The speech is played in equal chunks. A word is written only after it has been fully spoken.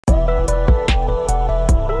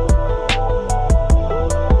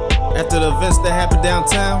events that happened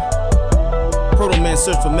downtown, Proto Man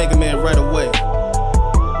searched for Mega Man right away.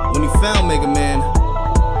 When he found Mega Man,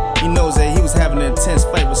 he knows that he was having an intense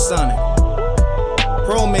fight with Sonic.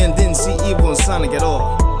 Proto Man didn't see evil in Sonic at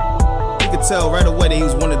all. He could tell right away that he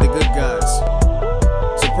was one of the good guys.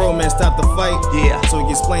 So Proto Man stopped the fight, so he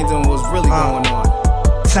could explain to him what's really going on.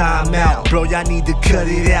 Time out, bro, y'all need to cut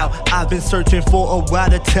it out. I've been searching for a while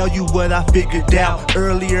to tell you what I figured out.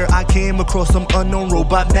 Earlier I came across some unknown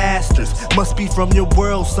robot masters. Must be from your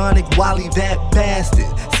world, Sonic, Wally, that bastard.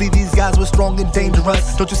 See, these guys were strong and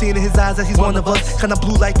dangerous. Don't you see it in his eyes that he's one of us? Kinda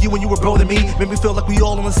blue like you when you were bro to me. Made me feel like we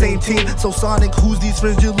all on the same team. So Sonic, who's these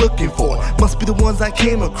friends you're looking for? Must be the ones I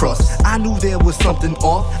came across. I knew there was something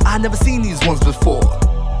off. I never seen these ones before.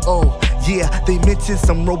 Oh, yeah, they mentioned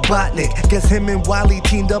some Robotnik. Guess him and Wily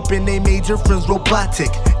teamed up and they made your friends robotic.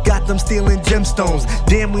 Got them stealing gemstones.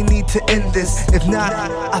 Damn, we need to end this. If not,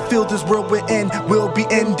 I feel this world will be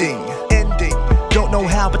ending. Don't know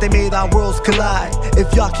how, but they made our worlds collide.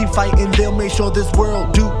 If y'all keep fighting, they'll make sure this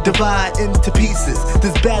world do divide into pieces.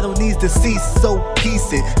 This battle needs to cease, so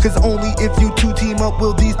piece it. Cause only if you two team up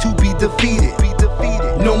will these two be defeated.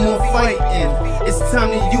 No more fighting, it's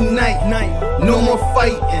time to unite. No more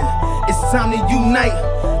fighting, it's time to unite.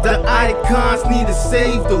 The icons need to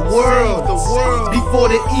save the world. Before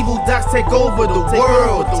the evil docs take over the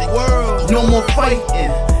world. No more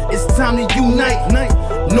fighting, it's time to unite.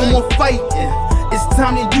 No more fighting, it's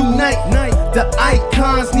time to unite. The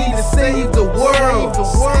icons need to save the world.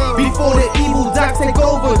 Before the evil docs take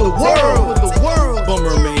over the world.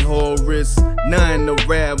 Bummer main whole wrist, not in the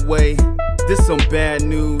rap way. This some bad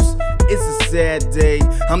news, it's a sad day.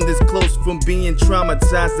 I'm this close from being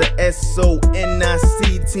traumatized. The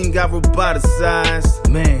SONIC team got roboticized.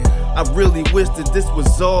 Man, I really wish that this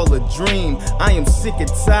was all a dream. I am sick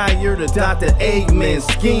and tired of Dr. Eggman's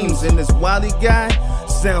schemes. And this Wily guy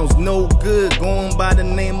sounds no good. Going by the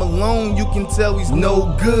name alone, you can tell he's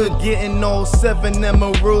no good. Getting all 7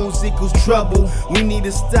 emeralds equals trouble. We need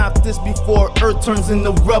to stop this before Earth turns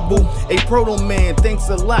into rubble. Hey, Proto Man, thanks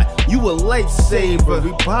a lot, you a lifesaver.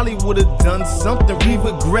 We probably would've done something we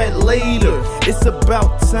regret later. It's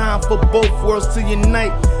about time for both worlds to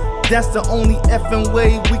unite. That's the only effing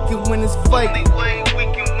way we can win this fight.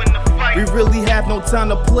 We really have no time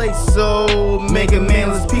to play, so Mega Man,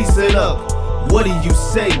 let's piece it up. What do you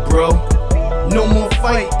say, bro? No more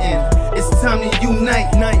fighting, it's time to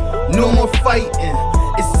unite. No more fighting,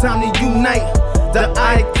 it's time to unite. The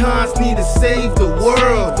icons need to save the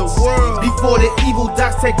world. Before the evil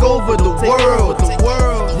docs take over the world.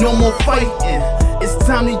 No more fighting, it's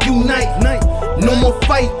time to unite. No more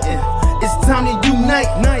fighting, it's time to unite.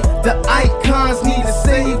 The icons need to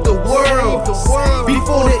save the world.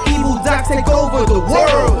 Before the evil docs take over the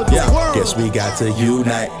world. Yeah, guess we got to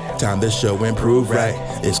unite. Time to show and prove right.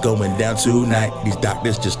 It's going down tonight. These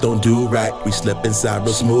doctors just don't do right. We slip inside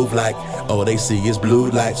real smooth like all they see is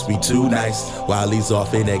blue lights. We too nice. Wally's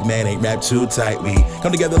off and Eggman ain't wrapped too tight. We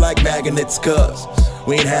come together like magnets, cuz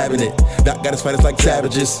we ain't having it. Doc got us fight us like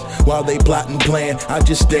savages. While they plot and plan, I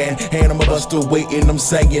just stand. Hand on my buster waiting, I'm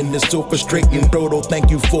saying it's so frustrating. Proto,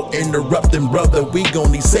 thank you for interrupting, brother. We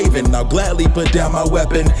gon' need saving. I'll gladly put down my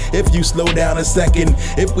weapon if you slow down a second.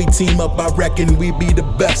 If we team up, I reckon we be the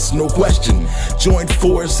best, no question. Join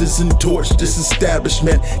forces and torch this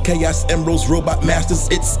establishment. Chaos Emeralds, Robot Masters,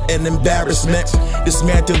 it's an embarrassment.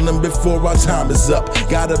 Dismantle them before our time is up.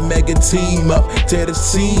 Got a mega team up, tear the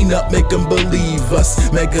scene up, make them believe us.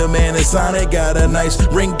 Mega Man and Sonic got a nice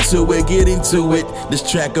ring to it, get into it. This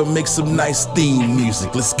track will make some nice theme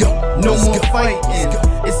music. Let's go. No more fighting,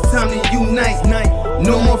 it's time to unite.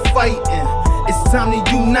 No more fighting, it's time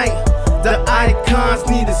to unite. The icons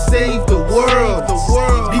need to save the world.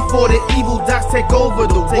 Before the evil docs take over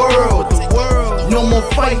the world. No more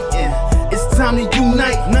fighting, it's time to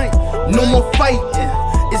unite. No more fighting,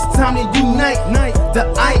 it's time to unite. The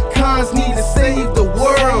icons need to save the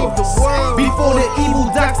world. Before the evil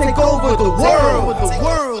docs take over the world.